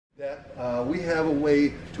That we have a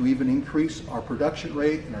way to even increase our production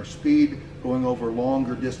rate and our speed going over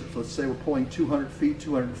longer distance. Let's say we're pulling 200 feet,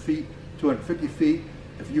 200 feet, 250 feet.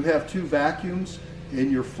 If you have two vacuums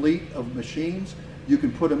in your fleet of machines, you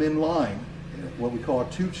can put them in line, what we call a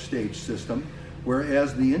two-stage system,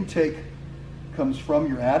 whereas the intake comes from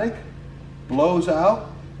your attic, blows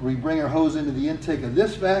out, we bring our hose into the intake of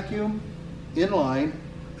this vacuum, in line,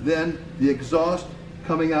 then the exhaust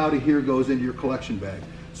coming out of here goes into your collection bag.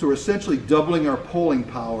 So we're essentially doubling our pulling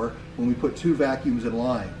power when we put two vacuums in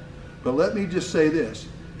line. But let me just say this,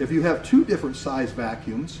 if you have two different size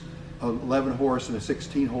vacuums, an 11 horse and a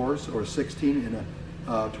 16 horse, or a 16 and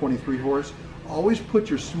a 23 horse, always put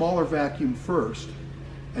your smaller vacuum first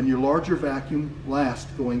and your larger vacuum last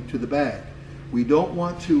going to the bag. We don't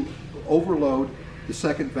want to overload the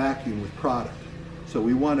second vacuum with product. So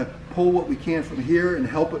we want to pull what we can from here and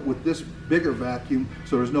help it with this bigger vacuum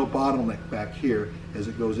so there's no bottleneck back here as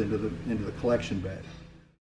it goes into the collection bed.